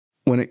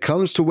When it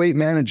comes to weight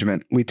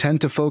management, we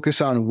tend to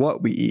focus on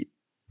what we eat,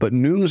 but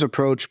Noom's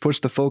approach puts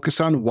the focus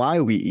on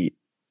why we eat.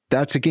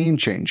 That's a game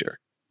changer.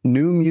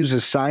 Noom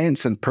uses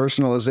science and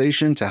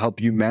personalization to help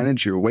you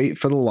manage your weight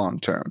for the long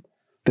term.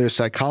 Their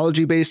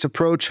psychology-based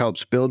approach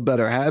helps build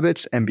better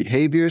habits and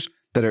behaviors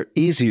that are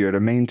easier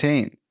to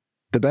maintain.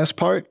 The best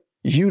part?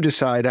 You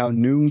decide how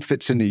Noom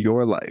fits into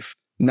your life,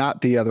 not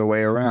the other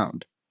way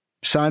around.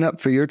 Sign up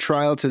for your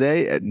trial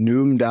today at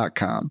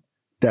Noom.com.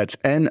 That's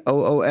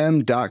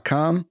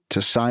Noom.com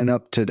to sign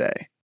up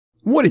today.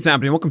 What is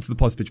happening? Welcome to the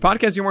Plus Pitch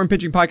Podcast, your morning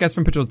pitching podcast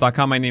from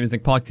pitchers.com. My name is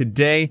Nick Pollock.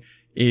 Today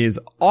is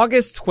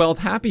August 12th.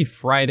 Happy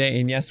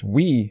Friday. And yes,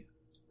 we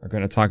are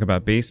going to talk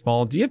about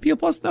baseball. Do you have PL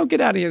Plus? No,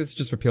 get out of here. This is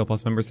just for PL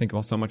Plus members. Thank you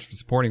all so much for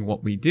supporting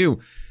what we do.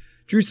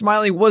 Drew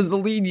Smyly was the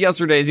lead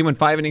yesterday as he went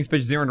 5 innings,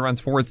 pitched 0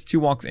 runs, 4 hits, 2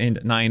 walks, and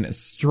 9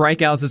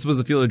 strikeouts. This was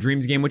the Field of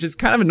Dreams game, which is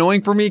kind of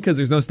annoying for me because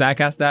there's no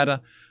StatCast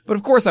data. But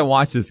of course I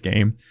watched this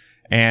game.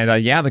 And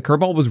the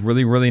curveball was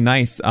really, really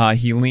nice.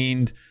 He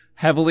leaned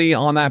heavily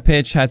on that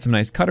pitch, had some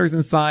nice cutters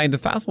inside. The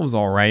fastball was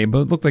all right, but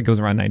it looked like it was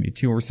around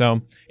 92 or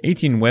so.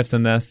 18 whiffs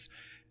in this.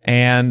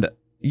 And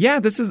yeah,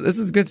 this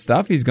is good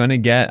stuff. He's going to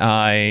get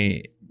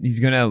the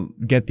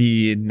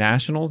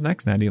Nationals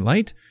next, Natty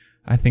Light.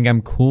 I think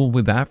I'm cool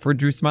with that for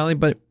Drew Smyly,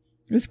 but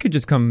this could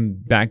just come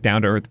back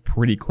down to earth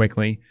pretty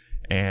quickly.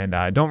 And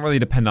don't really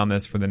depend on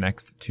this for the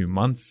next 2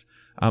 months.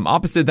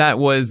 Opposite that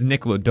was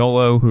Nick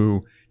Lodolo,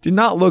 who did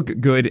not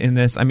look good in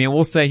this. I mean,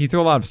 we'll say he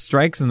threw a lot of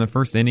strikes in the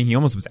first inning. He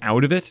almost was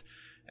out of it.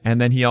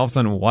 And then he all of a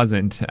sudden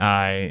wasn't.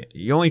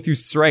 He only threw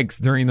strikes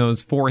during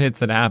those 4 hits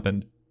that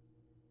happened.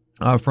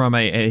 From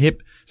a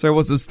hit. So it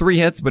was 3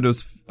 hits, but it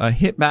was a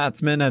hit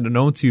batsman at an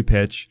 0-2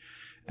 pitch.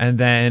 And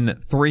then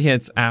 3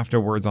 hits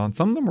afterwards on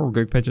some of them were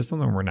good pitches,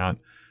 some of them were not.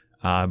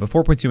 But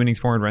 4.2 innings,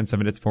 400 runs,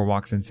 7 hits, 4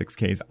 walks, and 6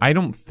 Ks. I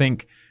don't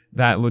think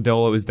that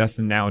Lodolo is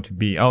destined now to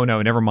be, oh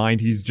no, never mind,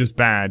 he's just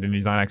bad and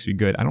he's not actually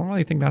good. I don't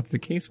really think that's the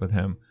case with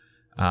him.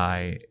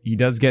 He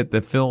does get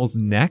the Phils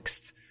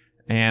next,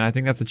 and I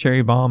think that's a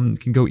cherry bomb,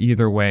 can go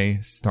either way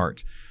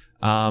start.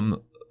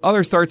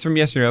 Other starts from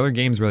yesterday, other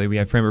games really, we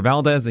had Framber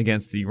Valdez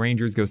against the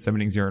Rangers, goes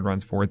 7 innings, 0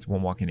 runs, 4 hits,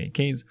 1 walk, and 8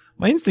 Ks.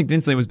 My instinct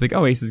instantly was big,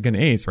 Ace is gonna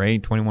ace,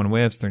 right? 21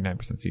 whiffs, 39%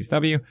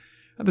 CSW.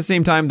 At the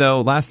same time though,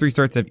 last 3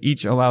 starts have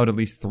each allowed at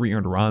least 3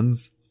 earned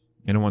runs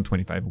and a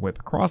 125 whip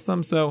across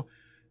them, so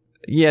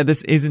yeah,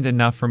 this isn't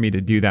enough for me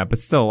to do that, but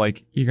still,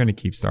 like, you're going to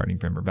keep starting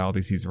Framber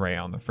Valdez. He's right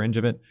on the fringe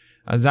of it.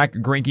 Zach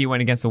Greinke went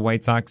against the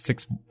White Sox,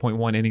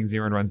 6.1 innings,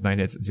 0 runs, 9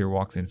 hits, 0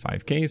 walks, and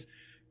 5 Ks.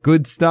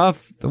 Good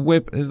stuff. The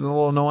whip is a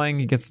little annoying.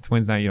 He gets the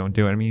Twins now. You don't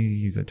do it. I mean,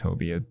 he's a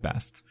Toby at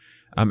best.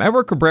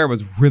 Edward Cabrera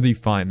was really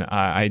fun.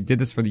 I did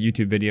this for the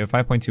YouTube video.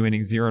 5.2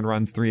 innings, 0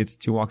 runs, 3 hits,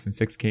 2 walks, and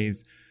 6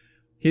 Ks.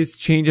 His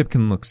changeup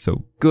can look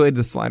so good.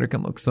 The slider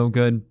can look so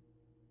good.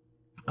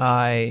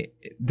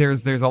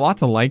 There's a lot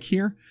to like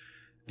here.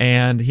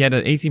 And he had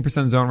an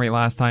 18% zone rate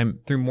last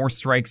time, threw more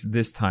strikes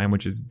this time,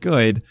 which is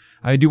good.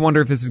 I do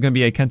wonder if this is going to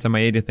be a Kenta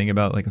Maeda thing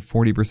about like a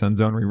 40%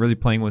 zone rate, really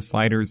playing with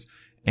sliders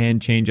and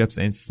changeups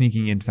and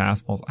sneaking in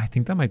fastballs. I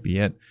think that might be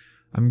it.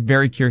 I'm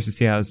very curious to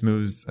see how this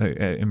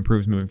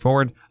improves moving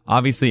forward.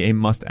 Obviously a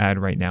must add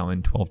right now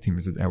in 12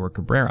 teamers is Edward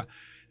Cabrera.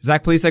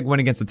 Zach Plesac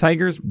went against the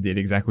Tigers, did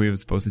exactly what he was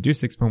supposed to do.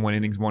 6.1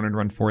 innings, 1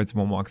 run, 4 hits,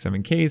 1 walk,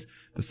 7 Ks.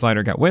 The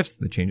slider got whiffs,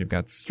 the changeup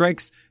got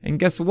strikes, and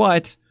guess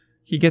what?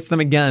 He gets them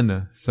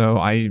again. So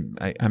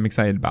I'm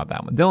excited about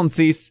that one. Dylan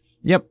Cease,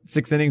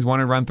 6 innings, 1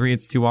 run, 3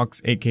 hits, 2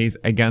 walks, 8 Ks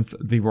against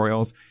the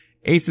Royals.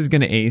 Ace is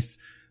gonna ace.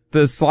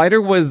 The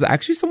slider was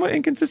actually somewhat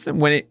inconsistent.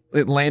 When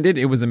it landed,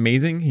 it was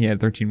amazing. He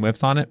had 13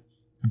 whiffs on it,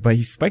 but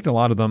he spiked a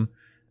lot of them.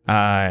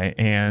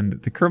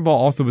 And the curveball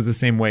also was the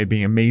same way,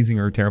 being amazing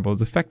or terrible. It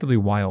was effectively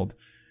wild,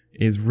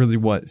 is really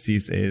what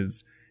Cease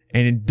is.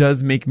 And it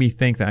does make me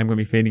think that I'm going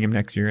to be fading him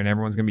next year and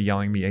everyone's going to be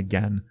yelling at me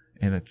again.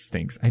 And it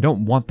stinks. I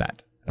don't want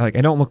that. Like,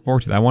 I don't look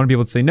forward to that. I want to be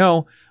able to say,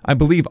 no, I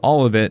believe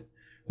all of it.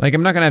 Like,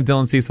 I'm not going to have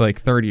Dylan Cease like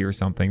 30 or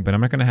something, but I'm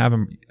not going to have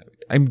him.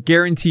 I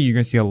guarantee you're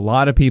going to see a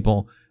lot of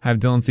people have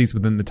Dylan Cease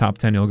within the top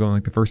 10. He'll go in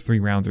like the first 3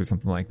 rounds or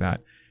something like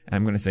that. And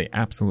I'm going to say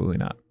absolutely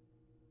not.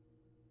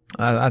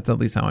 That's at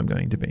least how I'm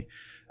going to be.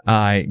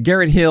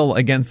 Garrett Hill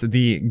against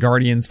the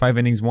Guardians, 5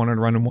 innings, 1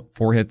 run,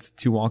 4 hits,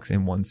 2 walks,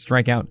 and 1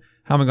 strikeout.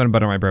 How am I going to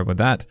butter my bread with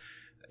that?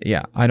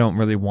 Yeah, I don't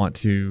really want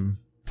to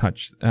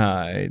touch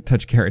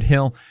Garrett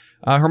Hill.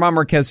 German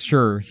Marquez,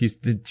 sure, he's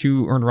did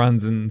 2 earned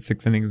runs in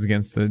 6 innings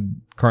against the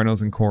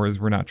Cardinals and Coors.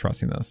 We're not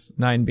trusting this.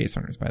 9 base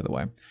runners, by the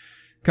way.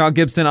 Kyle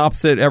Gibson,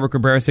 opposite Edward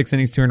Cabrera, 6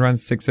 innings, 2 earned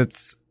runs, 6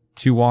 hits,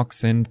 2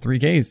 walks, and 3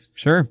 Ks.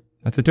 Sure,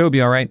 that's a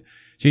Toby, all right.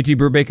 JT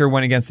Brubaker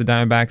went against the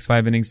Diamondbacks,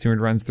 5 innings, 2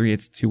 earned runs, 3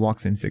 hits, 2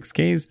 walks, and 6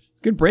 Ks.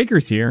 Good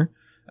breakers here.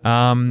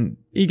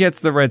 He gets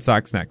the Red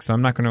Sox next, so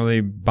I'm not going to really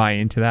buy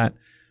into that.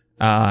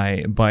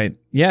 But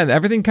yeah,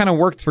 everything kind of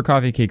worked for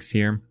Coffee Cakes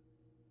here.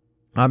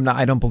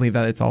 I don't believe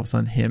that it's all of a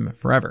sudden him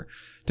forever.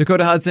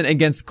 Dakota Hudson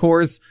against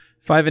Coors,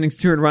 5 innings,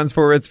 2 earned runs,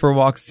 4 hits, 4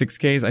 walks, 6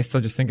 Ks. I still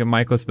just think of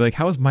Michaelis, but like,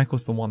 how is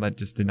Michaelis the one that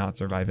just did not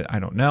survive it? I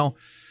don't know.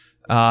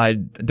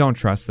 Don't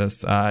trust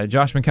this.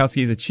 Josh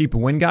Minkowski is a cheap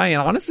win guy,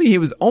 and honestly, he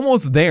was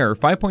almost there.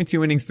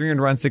 5.2 innings,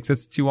 300 runs, 6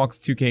 hits, 2 walks,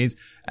 2 Ks,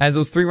 as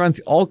those 3 runs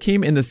all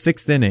came in the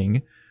 6th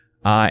inning.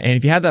 And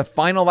if you had that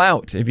final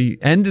out, if he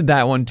ended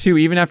that one too,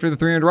 even after the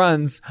 300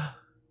 runs,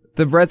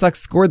 the Red Sox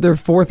scored their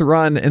 4th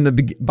run in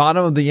the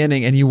bottom of the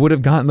inning, and he would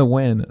have gotten the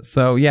win.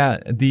 So yeah,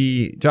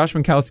 the Josh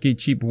Minkowski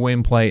cheap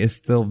win play is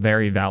still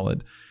very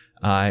valid.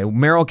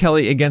 Merrill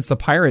Kelly against the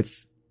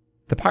Pirates.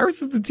 The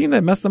Pirates is the team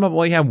that messed them up.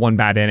 Well, he had 1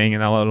 bad inning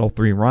and that little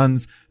 3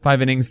 runs,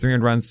 5 innings,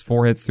 300 runs,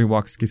 4 hits, 3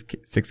 walks,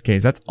 6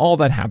 Ks. That's all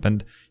that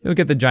happened. You'll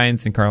get the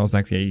Giants and Cardinals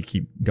next. Yeah, you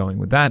keep going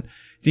with that.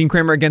 Dean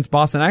Kramer against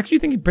Boston. I actually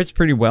think he pitched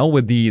pretty well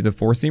with the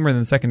 4-seamer, and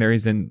then the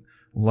secondaries didn't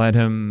let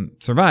him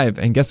survive.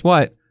 And guess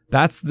what?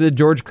 That's the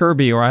George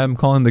Kirby, or I'm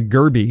calling the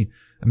Gerby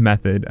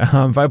method.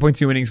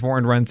 5.2 innings,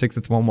 400 runs, 6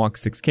 hits, 1 walk,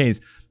 6 Ks.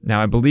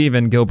 Now, I believe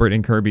in Gilbert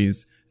and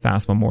Kirby's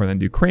fastball more than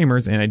do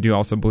Kramer's, and I do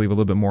also believe a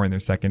little bit more in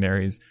their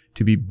secondaries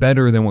to be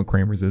better than what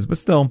Kramer's is, but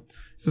still,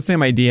 it's the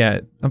same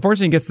idea.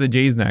 Unfortunately, it gets to the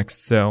Jays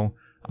next, so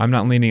I'm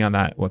not leaning on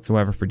that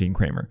whatsoever for Dean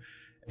Kramer.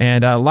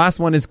 And last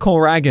one is Cole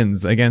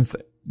Ragans against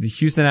the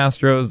Houston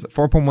Astros,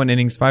 4.1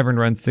 innings, 500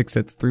 runs, 6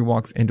 hits, 3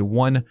 walks, and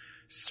 1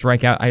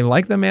 strikeout. I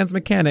like the man's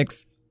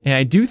mechanics, and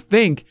I do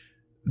think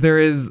there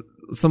is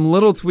some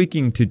little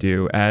tweaking to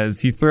do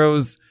as he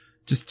throws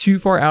just too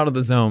far out of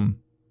the zone.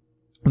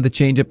 The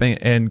changeup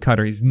and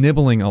cutter, he's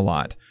nibbling a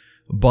lot,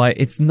 but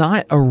it's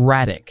not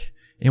erratic.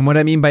 And what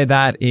I mean by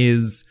that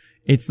is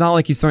it's not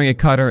like he's throwing a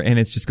cutter and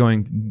it's just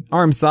going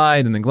arm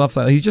side and then glove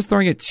side. He's just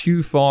throwing it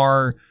too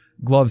far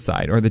glove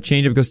side, or the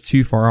changeup goes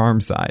too far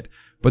arm side.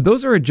 But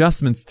those are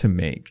adjustments to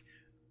make.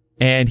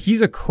 And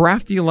he's a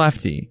crafty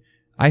lefty.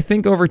 I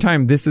think over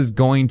time this is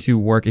going to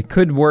work. It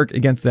could work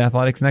against the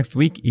Athletics next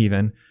week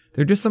even.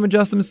 There are just some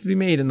adjustments to be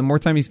made, and the more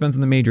time he spends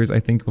in the majors, I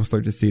think we'll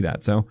start to see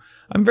that. So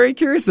I'm very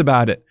curious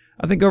about it.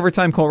 I think over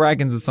time, Cole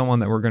Ragans is someone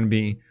that we're going to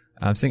be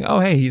saying,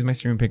 oh, hey, he's my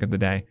stream pick of the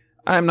day.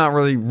 I'm not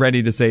really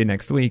ready to say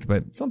next week,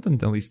 but something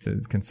at least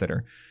to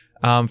consider.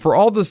 For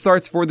all the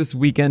starts for this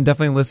weekend,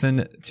 definitely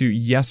listen to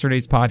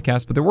yesterday's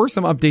podcast, but there were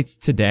some updates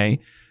today.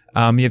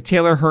 You have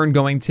Taylor Hearn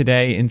going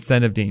today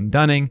instead of Dane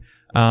Dunning.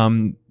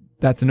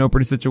 That's an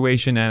opening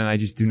situation, and I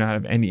just do not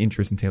have any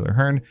interest in Taylor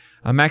Hearn.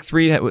 Max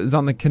Fried was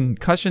on the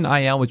concussion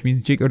IL, which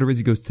means Jake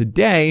Odorizzi goes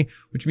today,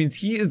 which means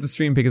he is the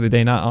stream pick of the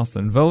day, not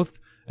Austin Voth.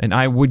 And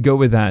I would go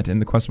with that in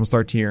the questionable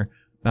start tier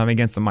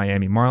against the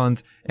Miami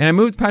Marlins. And I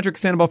moved Patrick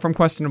Sandoval from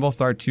questionable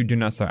start to do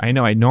not start. I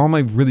know I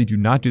normally really do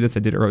not do this. I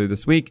did it earlier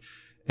this week,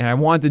 and I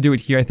wanted to do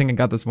it here. I think I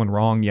got this one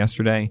wrong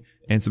yesterday.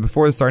 And so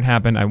before the start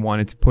happened, I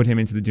wanted to put him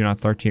into the do not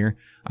start tier.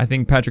 I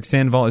think Patrick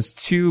Sandoval is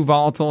too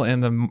volatile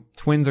and the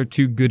Twins are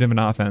too good of an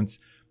offense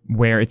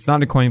where it's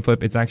not a coin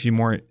flip. It's actually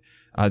more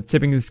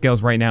tipping the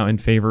scales right now in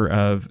favor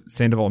of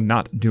Sandoval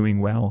not doing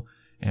well.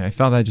 And I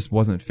felt that just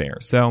wasn't fair.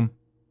 So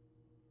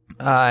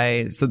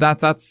that's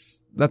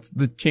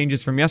the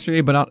changes from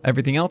yesterday, but not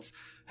everything else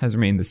has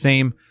remained the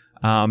same.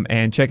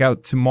 And check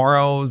out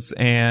tomorrow's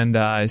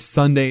and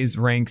Sunday's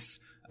ranks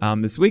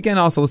this weekend.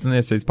 Also listen to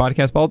yesterday's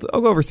podcast, but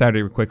I'll go over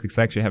Saturday real quickly because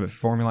I actually have it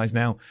formalized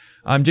now.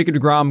 Jacob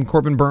deGrom,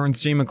 Corbin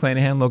Burns, Shane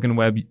McClanahan, Logan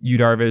Webb, Yu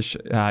Darvish,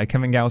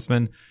 Kevin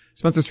Gausman,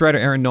 Spencer Strider,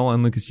 Aaron Nola,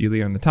 and Lucas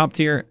Giolito in the top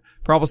tier.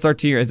 Probable start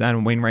tier is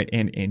Adam Wainwright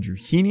and Andrew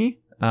Heaney.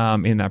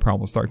 In that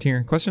probable start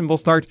tier. Questionable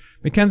start,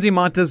 Mackenzie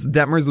Montes,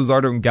 Detmers,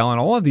 Luzardo, and Gallen.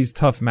 All of these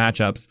tough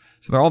matchups.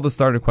 So they're all the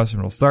start of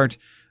questionable start.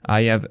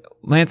 You have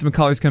Lance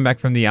McCullers coming back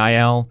from the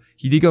IL.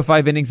 He did go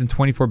 5 innings and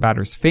 24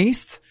 batters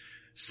faced.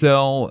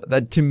 So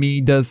that to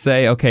me does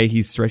say, okay,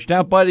 he's stretched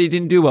out, but he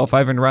didn't do well.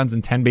 500 runs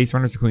and 10 base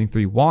runners, including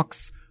 3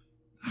 walks.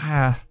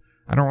 I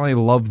don't really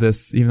love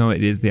this, even though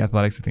it is the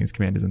Athletics. I think his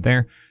command isn't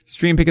there.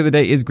 Stream pick of the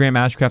day is Graham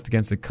Ashcraft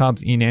against the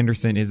Cubs. Ian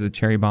Anderson is a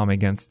cherry bomb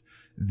against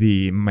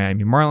the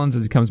Miami Marlins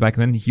as he comes back,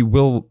 and then he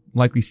will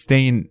likely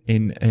stay in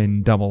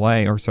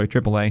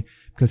AAA,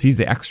 because he's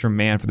the extra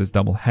man for this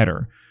double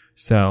header.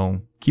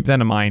 So keep that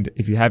in mind.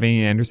 If you have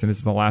Ian Anderson, this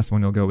is the last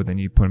one you'll go with, and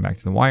you put him back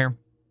to the wire.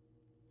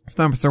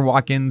 Spencer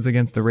Watkins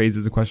against the Rays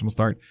is a questionable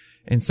start,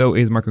 and so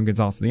is Marco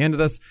Gonzalez at the end of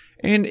this.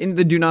 And in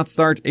the do not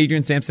start,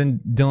 Adrian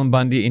Sampson, Dylan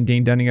Bundy, and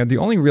Dane Dunning are the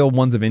only real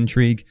ones of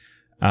intrigue.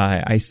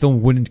 I still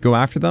wouldn't go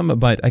after them,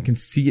 but I can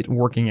see it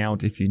working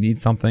out if you need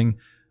something.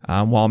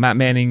 While Matt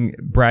Manning,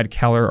 Brad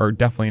Keller are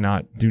definitely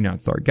do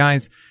not start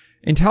guys.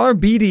 And Tyler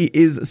Beede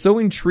is so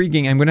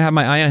intriguing. I'm going to have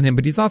my eye on him,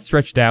 but he's not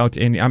stretched out,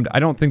 and I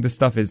don't think the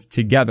stuff is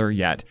together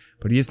yet.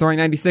 But he is throwing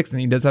 96, and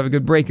he does have a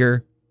good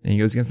breaker, and he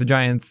goes against the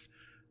Giants.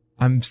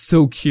 I'm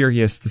so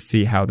curious to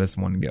see how this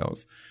one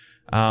goes.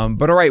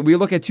 But all right, we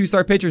look at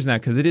 2-star pitchers now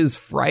because it is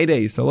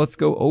Friday. So let's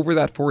go over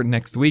that for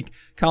next week.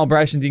 Kyle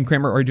Bradish and Dean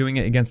Kramer are doing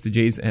it against the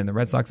Jays and the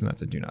Red Sox, and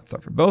that's a do not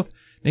start for both.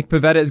 Nick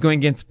Pivetta is going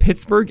against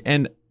Pittsburgh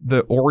and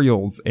the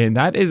Orioles, and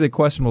that is a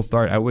questionable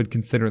start. I would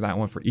consider that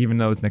one for, even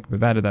though it's Nick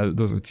Pivetta,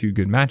 those are 2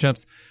 good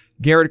matchups.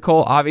 Garrett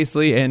Cole,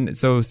 obviously, and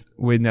so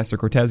with Nestor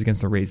Cortez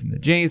against the Rays and the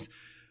Jays.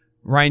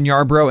 Ryan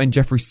Yarbrough and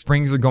Jeffrey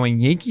Springs are going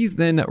Yankees,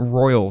 then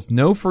Royals.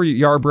 No for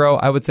Yarbrough.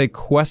 I would say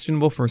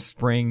questionable for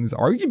Springs.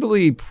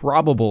 Arguably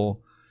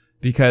probable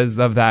because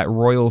of that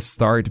Royals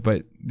start,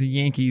 but the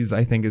Yankees,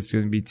 I think, is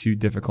going to be too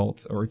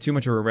difficult or too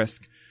much of a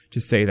risk to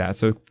say that.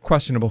 So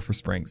questionable for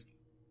Springs.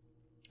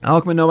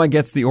 Alek Manoah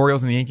gets the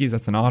Orioles and the Yankees.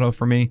 That's an auto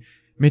for me.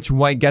 Mitch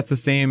White gets the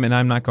same, and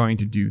I'm not going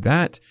to do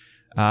that.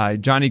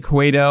 Johnny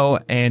Cueto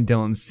and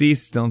Dylan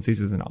Cease. Dylan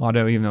Cease is an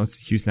auto, even though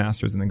it's the Houston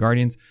Astros and the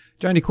Guardians.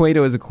 Johnny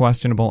Cueto is a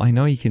questionable. I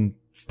know he can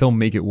still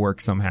make it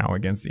work somehow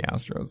against the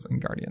Astros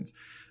and Guardians.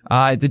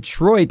 The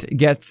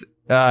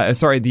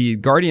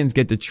Guardians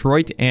get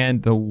Detroit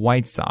and the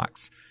White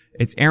Sox.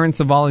 It's Aaron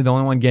Savali, the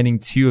only one getting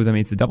 2 of them.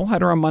 It's a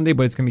doubleheader on Monday,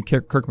 but it's going to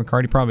be Kirk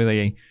McCarty,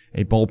 probably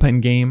a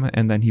bullpen game,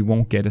 and then he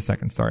won't get a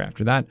second start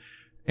after that.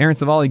 Aaron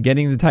Savali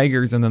getting the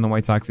Tigers, and then the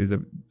White Sox is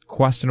a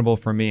questionable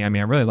for me. I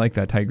mean, I really like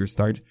that Tigers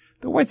start.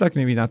 The White Sox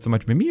maybe not so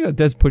much. Maybe that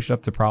does push it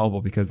up to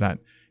probable because that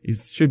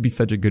should be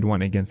such a good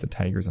one against the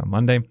Tigers on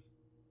Monday.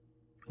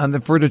 And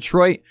then for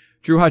Detroit,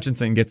 Drew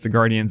Hutchinson gets the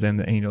Guardians and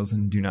the Angels,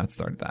 and do not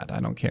start that. I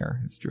don't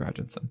care. It's Drew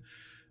Hutchinson.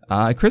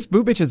 Chris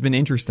Bubich has been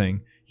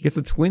interesting. He gets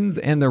the Twins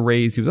and the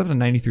Rays. He was up to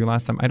 93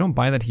 last time. I don't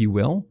buy that he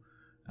will.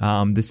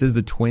 This is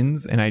the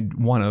Twins, and I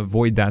want to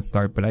avoid that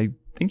start, but I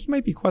think he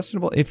might be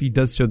questionable if he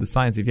does show the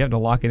signs. If you have to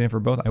lock it in for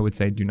both, I would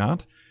say do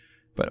not.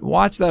 But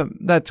watch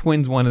that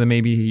Twins one, and then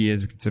maybe he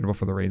is considerable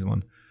for the Rays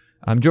one.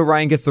 Joe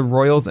Ryan gets the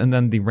Royals and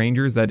then the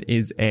Rangers. That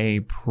is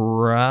a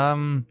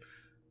probable.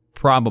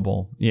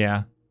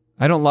 Yeah.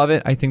 I don't love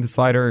it. I think the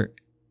slider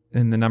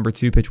in the number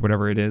 2 pitch,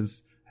 whatever it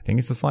is, I think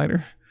it's a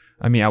slider.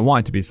 I mean, I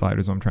want it to be a slider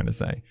is what I'm trying to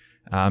say.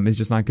 It's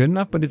just not good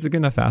enough, but it's a good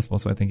enough fastball,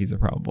 so I think he's a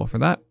probable for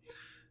that.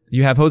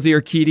 You have Jose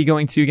Urquidy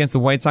going 2 against the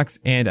White Sox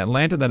and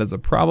Atlanta. That is a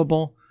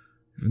probable.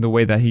 The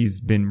way that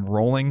he's been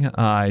rolling.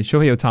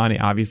 Shohei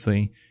Ohtani,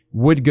 obviously,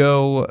 would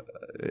go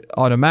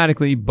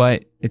automatically,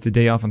 but it's a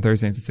day off on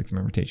Thursday. It's a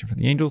 6-man rotation for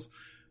the Angels.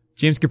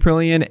 James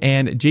Kaprielian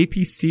and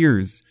JP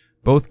Sears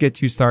both get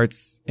 2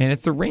 starts, and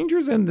it's the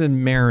Rangers and the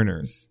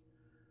Mariners.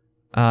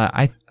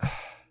 I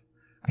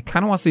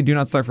kind of want to say do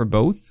not start for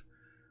both.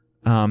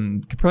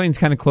 Kaprielian's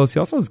kind of close. He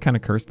also was kind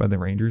of cursed by the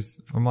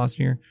Rangers from last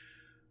year.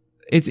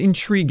 It's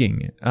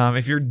intriguing.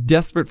 If you're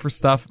desperate for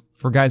stuff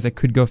for guys that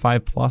could go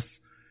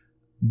 5+,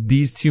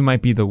 these 2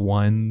 might be the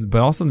one,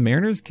 but also the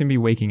Mariners can be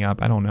waking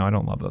up. I don't know. I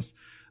don't love this.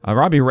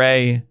 Robbie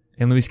Ray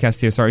and Luis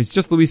Castillo. Sorry, it's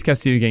just Luis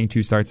Castillo getting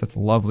 2 starts. That's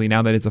lovely.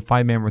 Now that it's a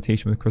 5-man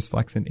rotation with Chris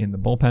Flexen in the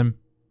bullpen.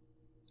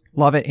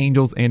 Love it.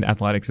 Angels and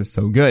Athletics is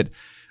so good.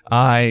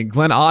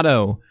 Glenn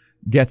Otto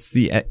gets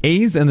the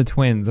A's and the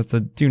Twins. That's a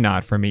do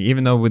not for me,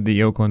 even though with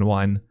the Oakland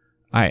one,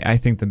 I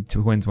think the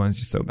Twins one is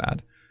just so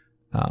bad.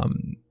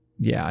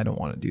 Yeah, I don't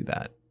want to do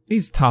that.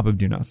 He's top of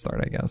do not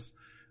start, I guess.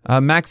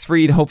 Max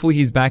Fried, hopefully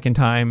he's back in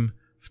time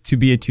to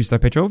be a 2-star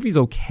pitcher. I hope he's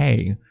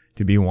okay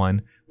to be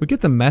one. We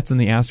get the Mets and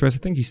the Astros. I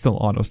think you still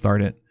auto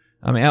start it.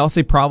 I mean, I'll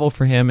say probable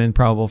for him and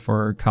probable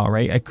for Kyle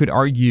Ray. I could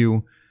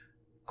argue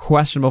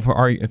questionable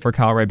for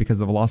Kyle Ray because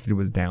the velocity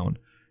was down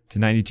to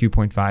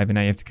 92.5, and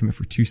now you have to commit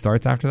for 2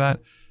 starts after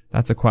that.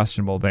 That's a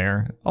questionable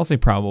there. I'll say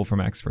probable for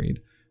Max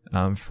Fried,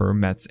 for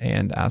Mets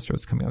and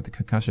Astros coming out with the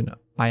concussion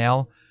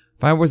IL.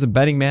 If I was a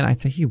betting man,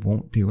 I'd say he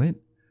won't do it,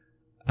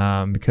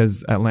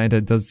 because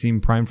Atlanta does seem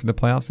primed for the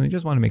playoffs, and they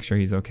just want to make sure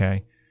he's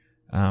okay,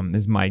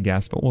 is my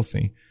guess, but we'll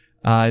see.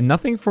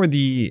 Nothing for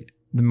the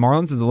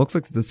Marlins, as it looks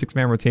like it's a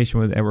 6-man rotation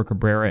with Edward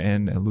Cabrera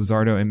and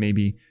Luzardo and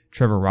maybe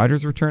Trevor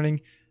Rogers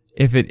returning.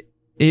 If it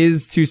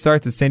is 2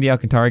 starts, it's Sandy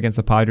Alcantara against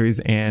the Padres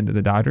and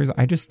the Dodgers.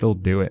 I just still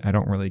do it. I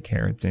don't really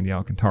care. It's Sandy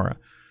Alcantara.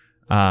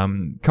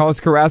 Carlos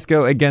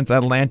Carrasco against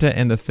Atlanta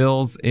and the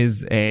Phils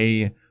is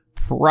a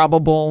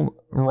probable.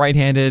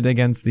 Right-handed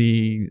against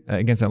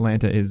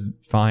Atlanta is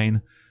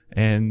fine,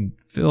 and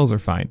Phils are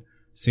fine.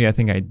 So yeah, I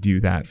think I do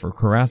that for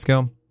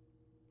Carrasco.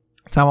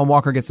 Taijuan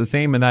Walker gets the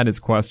same, and that is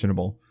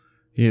questionable.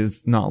 He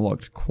has not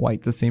looked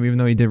quite the same, even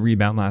though he did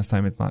rebound last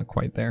time. It's not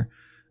quite there.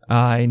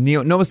 Noah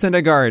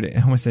Syndergaard.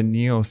 I almost said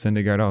Neo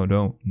Syndergaard.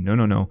 Oh,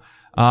 no.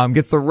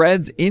 Gets the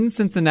Reds in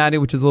Cincinnati,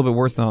 which is a little bit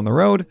worse than on the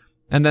road.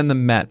 And then the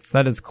Mets.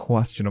 That is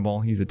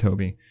questionable. He's a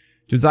Toby.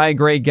 Josiah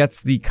Gray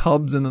gets the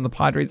Cubs and then the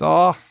Padres.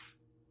 Oh,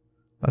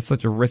 that's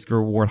such a risk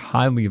reward.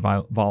 Highly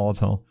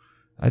volatile.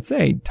 I'd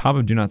say top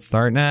of do not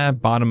start.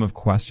 Bottom of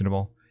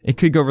questionable. It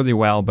could go really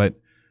well, but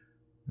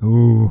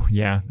ooh,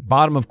 yeah.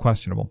 Bottom of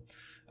questionable.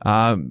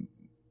 And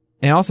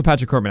also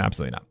Patrick Corbin,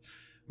 absolutely not.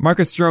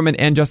 Marcus Stroman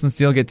and Justin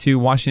Steele get 2,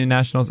 Washington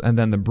Nationals, and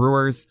then the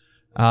Brewers.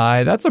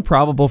 That's a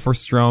probable for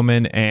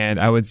Stroman, and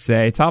I would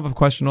say top of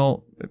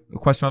questionable.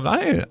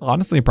 I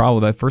honestly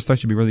probable. That first start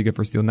should be really good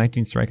for Steele.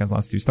 19 strikeouts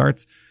last 2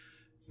 starts.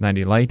 It's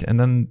 90 light, and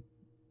then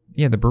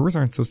yeah, the Brewers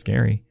aren't so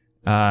scary.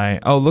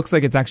 Looks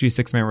like it's actually a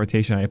 6-man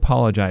rotation. I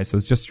apologize. So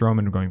it's just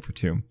Stroman going for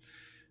 2.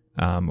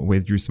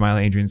 With Drew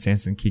Smyly, Adrian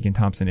Stanton, Keegan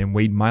Thompson, and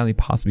Wade Miley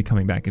possibly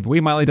coming back. If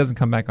Wade Miley doesn't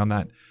come back on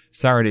that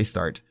Saturday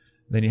start,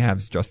 then you have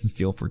Justin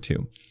Steele for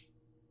 2.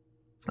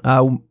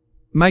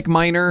 Mike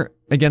Minor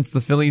against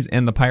the Phillies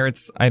and the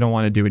Pirates. I don't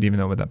want to do it even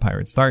though with that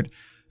Pirates start.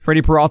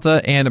 Freddie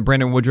Peralta and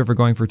Brandon Woodruff are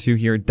going for 2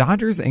 here.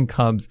 Dodgers and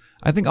Cubs.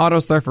 I think auto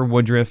start for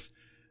Woodruff.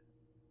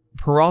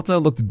 Peralta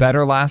looked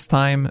better last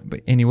time,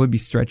 and he would be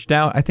stretched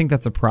out. I think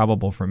that's a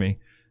probable for me.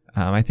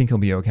 I think he'll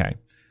be okay.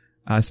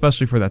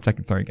 especially for that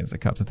second start against the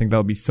Cubs. I think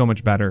that'll be so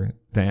much better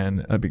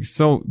than, be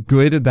so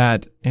good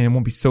that, and it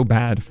won't be so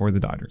bad for the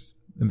Dodgers,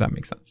 if that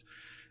makes sense.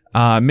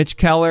 Mitch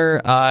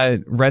Keller,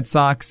 Red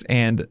Sox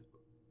and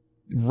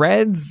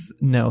Reds,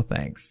 no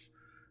thanks.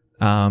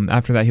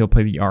 After that, he'll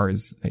play the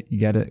R's. You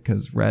get it?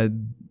 Cause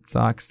Red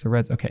Sox to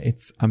Reds. Okay.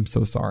 I'm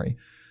so sorry.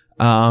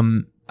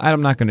 I'm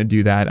not going to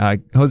do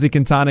that. Jose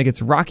Quintana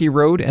gets Rocky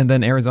Road and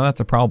then Arizona. That's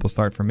a probable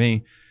start for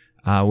me,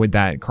 with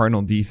that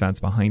Cardinal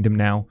defense behind him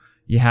now.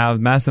 You have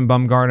Madison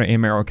Bumgarner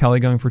and Merrill Kelly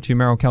going for 2.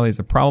 Merrill Kelly is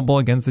a probable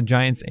against the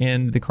Giants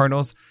and the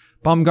Cardinals.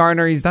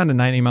 Bumgarner, he's down to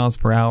 90 miles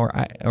per hour,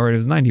 or it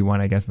was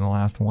 91, I guess, in the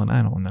last one.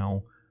 I don't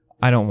know.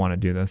 I don't want to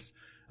do this.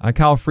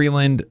 Kyle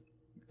Freeland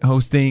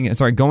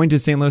going to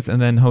St. Louis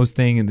and then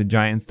hosting the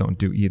Giants. Don't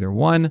do either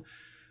one.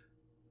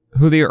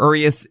 Julio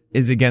Urias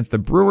is against the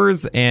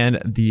Brewers and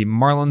the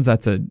Marlins.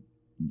 That's a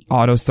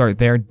auto start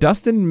there.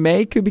 Dustin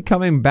May could be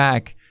coming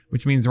back,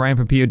 which means Ryan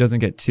Papillo doesn't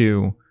get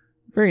 2.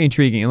 Very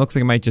intriguing. It looks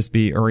like it might just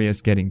be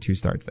Urias getting 2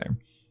 starts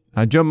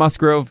there. Joe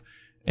Musgrove,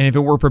 and if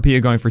it were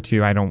Papillo going for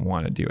 2, I don't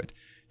want to do it.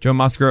 Joe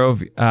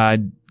Musgrove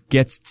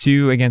gets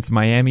 2 against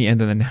Miami,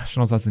 and then the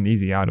Nationals, that's an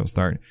easy auto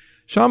start.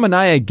 Sean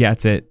Manaea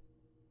gets it.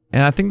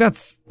 And I think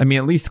that's, at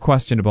least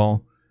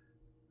questionable.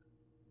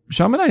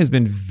 Sean Manaea has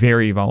been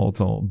very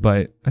volatile,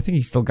 but I think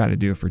he's still got to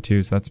do it for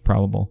 2, so that's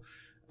probable.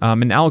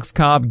 And Alex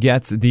Cobb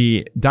gets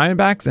the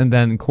Diamondbacks, and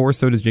then, of course,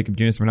 so does Jacob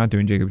Junis. We're not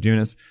doing Jacob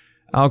Junis.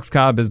 Alex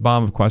Cobb is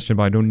bottom of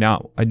questionable. I do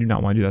not want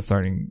to do that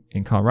starting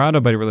in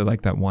Colorado, but I really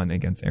like that one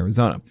against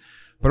Arizona.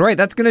 But all right,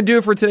 that's going to do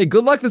it for today.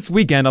 Good luck this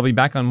weekend. I'll be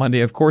back on Monday,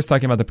 of course,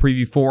 talking about the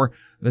preview for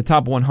the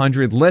top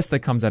 100 list that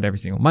comes out every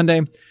single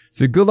Monday.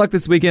 So good luck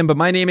this weekend. But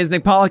my name is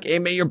Nick Pollack,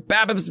 and may your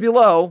BABIPs be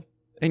low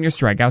and your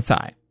strikeouts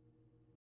high.